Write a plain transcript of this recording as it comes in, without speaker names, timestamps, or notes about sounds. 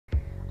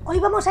Hoy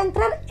vamos a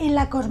entrar en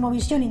la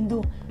cosmovisión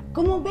hindú,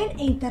 cómo ven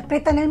e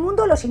interpretan el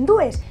mundo los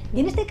hindúes, y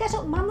en este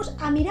caso vamos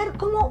a mirar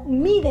cómo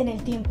miden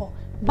el tiempo.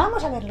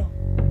 Vamos a verlo.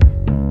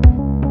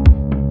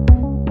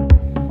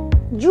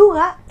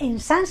 Yuga en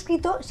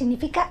sánscrito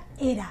significa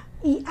era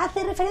y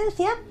hace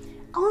referencia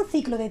a un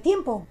ciclo de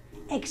tiempo.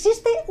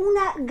 Existe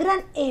una gran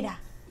era,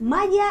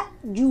 Maja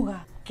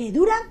Yuga, que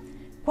dura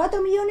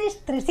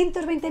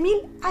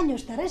 4.320.000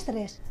 años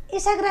terrestres.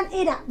 Esa gran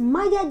era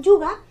Maja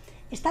Yuga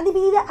está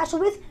dividida a su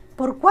vez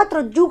por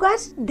 4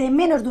 yugas de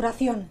menos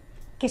duración,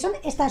 que son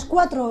estas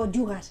 4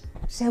 yugas.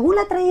 Según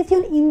la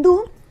tradición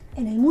hindú,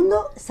 en el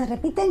mundo se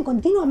repiten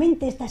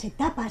continuamente estas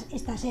etapas,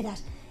 estas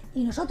eras,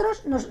 y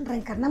nosotros nos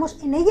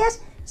reencarnamos en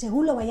ellas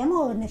según lo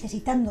vayamos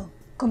necesitando.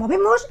 Como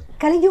vemos,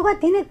 Kali Yuga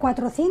tiene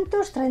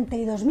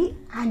 432.000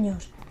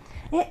 años.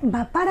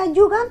 Vapara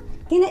Yuga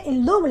tiene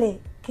el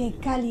doble que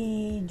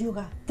Kali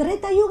Yuga.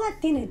 Treta Yuga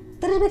tiene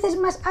 3 veces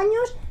más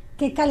años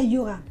que Kali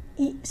Yuga.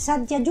 Y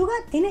Satya Yuga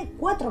tiene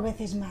 4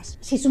 veces más.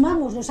 Si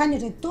sumamos los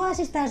años de todas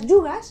estas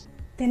yugas,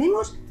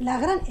 tenemos la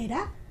gran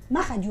era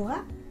Maja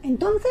Yuga.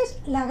 Entonces,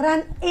 la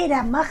gran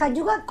era Maja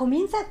Yuga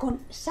comienza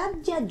con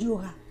Satya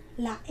Yuga,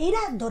 la era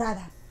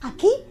dorada.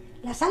 Aquí,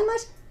 las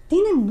almas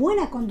tienen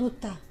buena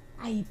conducta.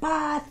 Hay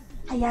paz,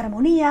 hay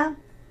armonía.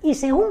 Y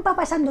según va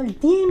pasando el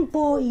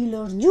tiempo y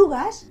los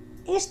yugas,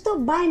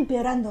 esto va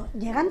empeorando,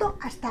 llegando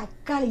hasta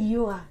Kali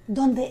Yuga,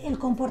 donde el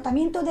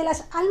comportamiento de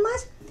las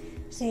almas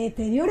se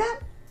deteriora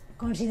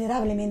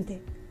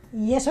considerablemente.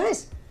 Y eso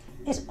es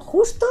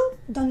justo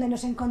donde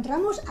nos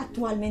encontramos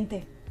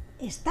actualmente.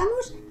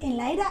 Estamos en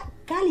la era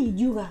Kali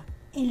Yuga,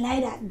 en la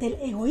era del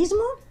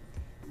egoísmo,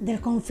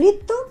 del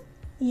conflicto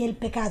y el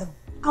pecado.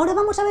 Ahora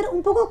vamos a ver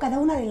un poco cada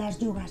una de las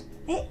yugas.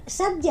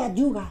 Satya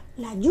Yuga,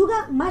 la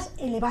yuga más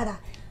elevada,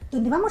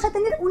 donde vamos a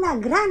tener una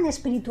gran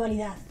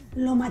espiritualidad.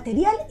 Lo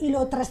material y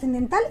lo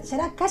trascendental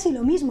será casi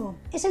lo mismo.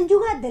 Es el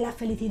yuga de la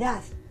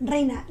felicidad.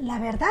 Reina la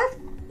verdad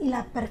y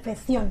la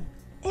perfección.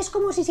 Es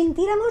como si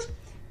sintiéramos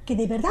que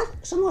de verdad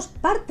somos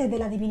parte de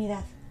la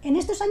divinidad. En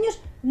estos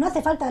años no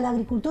hace falta la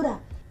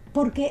agricultura,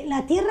 porque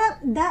la tierra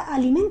da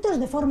alimentos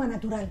de forma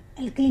natural.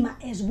 El clima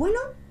es bueno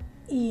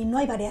y no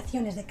hay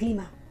variaciones de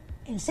clima.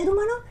 El ser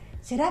humano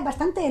será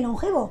bastante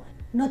longevo,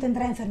 no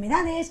tendrá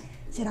enfermedades,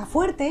 será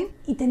fuerte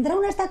y tendrá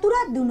una estatura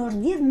de unos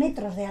 10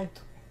 metros de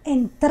alto.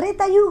 En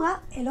Treta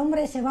Yuga el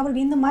hombre se va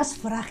volviendo más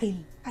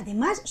frágil.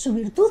 Además, su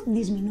virtud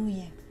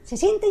disminuye. Se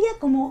siente ya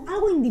como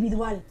algo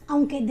individual.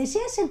 Aunque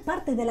desea ser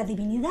parte de la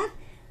divinidad,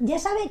 ya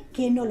sabe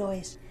que no lo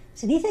es.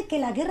 Se dice que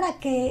la guerra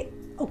que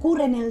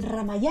ocurre en el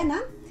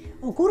Ramayana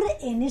ocurre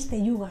en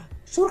este yuga.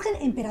 Surgen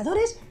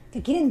emperadores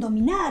que quieren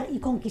dominar y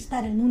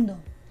conquistar el mundo.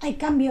 Hay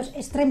cambios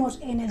extremos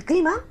en el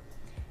clima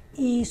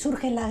y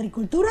surge la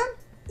agricultura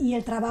y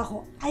el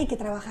trabajo. Hay que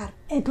trabajar.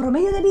 El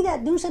promedio de vida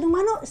de un ser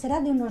humano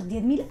será de unos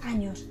 10.000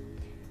 años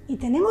y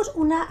tenemos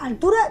una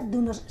altura de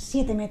unos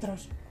 7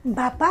 metros.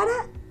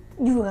 Vapara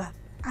Yuga.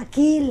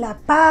 Aquí la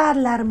paz,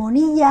 la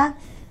armonía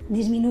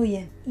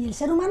disminuye y el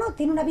ser humano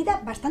tiene una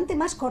vida bastante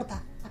más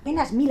corta,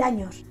 apenas 1000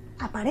 años.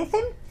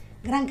 Aparecen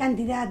gran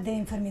cantidad de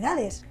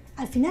enfermedades.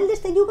 Al final de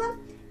este yuga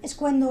es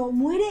cuando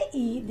muere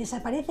y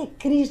desaparece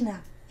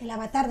Krishna, el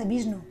avatar de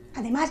Vishnu.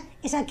 Además,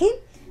 es aquí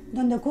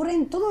donde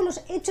ocurren todos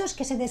los hechos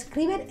que se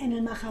describen en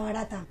el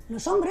Mahabharata.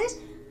 Los hombres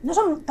no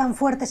son tan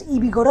fuertes y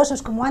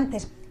vigorosos como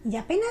antes y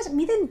apenas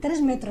miden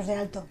 3 metros de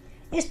alto.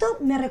 Esto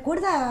me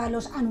recuerda a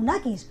los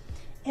Anunnakis,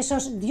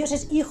 esos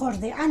dioses hijos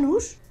de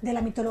Anus de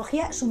la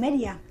mitología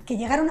sumeria, que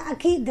llegaron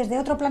aquí desde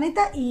otro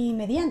planeta y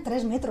medían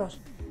 3 metros.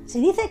 Se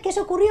dice que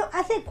eso ocurrió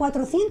hace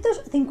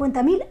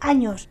 450.000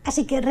 años,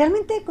 así que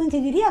realmente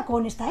coincidiría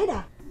con esta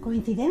era.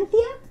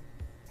 ¿Coincidencia?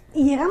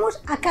 Y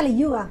llegamos a Kali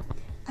Yuga.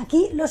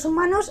 Aquí los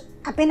humanos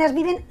apenas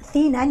viven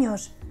 100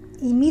 años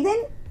y miden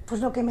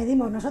pues lo que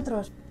medimos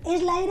nosotros.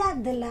 Es la era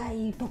de la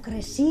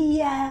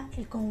hipocresía,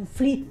 el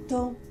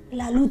conflicto,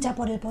 la lucha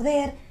por el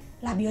poder,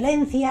 la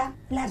violencia,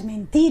 las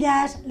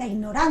mentiras, la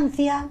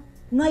ignorancia.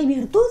 No hay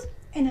virtud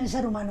en el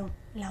ser humano.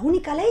 La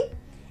única ley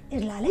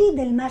es la ley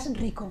del más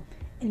rico.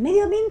 El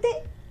medio ambiente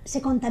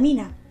se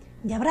contamina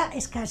y habrá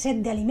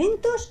escasez de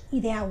alimentos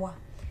y de agua.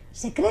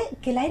 Se cree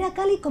que la era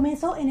Kali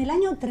comenzó en el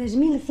año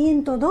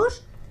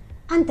 3102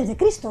 a.C.,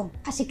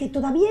 así que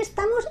todavía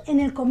estamos en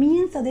el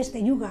comienzo de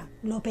este yuga.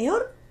 Lo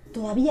peor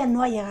todavía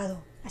no ha llegado,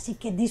 así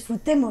que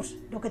disfrutemos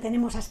lo que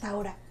tenemos hasta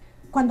ahora.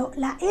 Cuando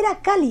la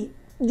era Kali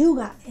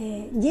Yuga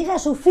llega a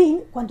su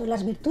fin, cuando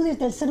las virtudes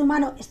del ser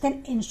humano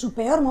estén en su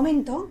peor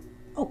momento,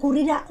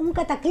 ocurrirá un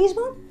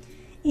cataclismo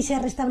y se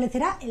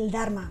restablecerá el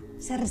Dharma,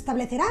 se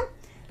restablecerá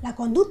la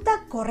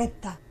conducta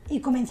correcta y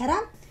comenzará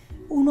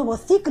un nuevo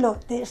ciclo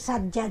de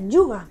Satya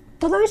Yuga.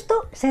 Todo esto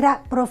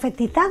será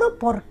profetizado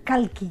por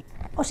Kalki,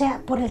 o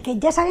sea, por el que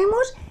ya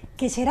sabemos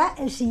que será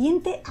el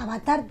siguiente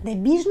avatar de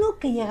Vishnu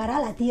que llegará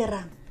a la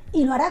Tierra,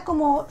 y lo hará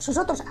como sus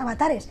otros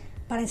avatares,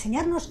 para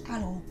enseñarnos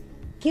algo.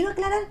 Quiero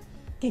aclarar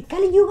que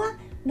Kali Yuga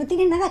no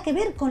tiene nada que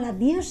ver con la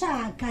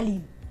diosa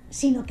Kali,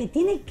 sino que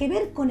tiene que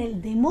ver con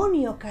el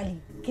demonio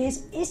Kali, que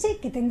es ese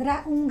que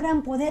tendrá un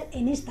gran poder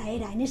en esta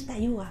era, en esta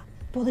yuga.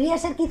 Podría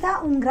ser quizá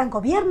un gran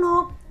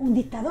gobierno, un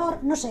dictador,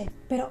 no sé,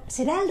 pero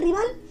será el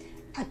rival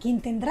a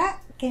quien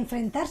tendrá que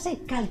enfrentarse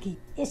Kalki,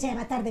 ese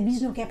avatar de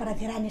Vishnu que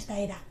aparecerá en esta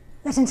era.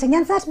 Las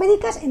enseñanzas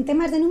védicas en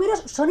temas de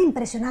números son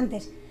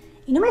impresionantes,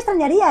 y no me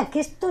extrañaría que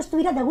esto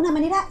estuviera de alguna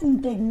manera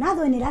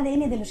impregnado en el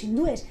ADN de los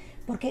hindúes,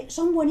 porque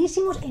son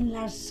buenísimos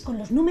con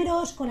los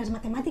números, con las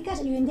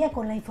matemáticas y hoy en día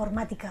con la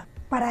informática.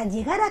 Para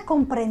llegar a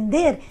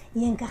comprender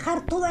y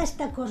encajar toda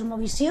esta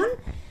cosmovisión,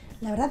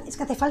 la verdad es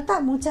que hace falta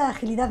mucha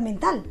agilidad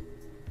mental,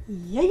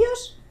 y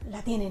ellos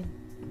la tienen.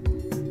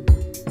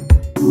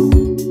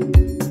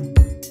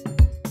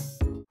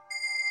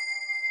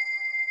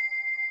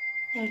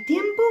 El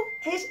tiempo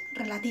es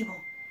relativo.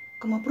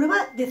 Como prueba,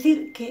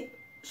 decir que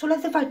solo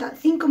hace falta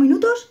 5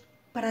 minutos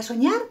para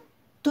soñar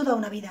toda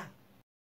una vida.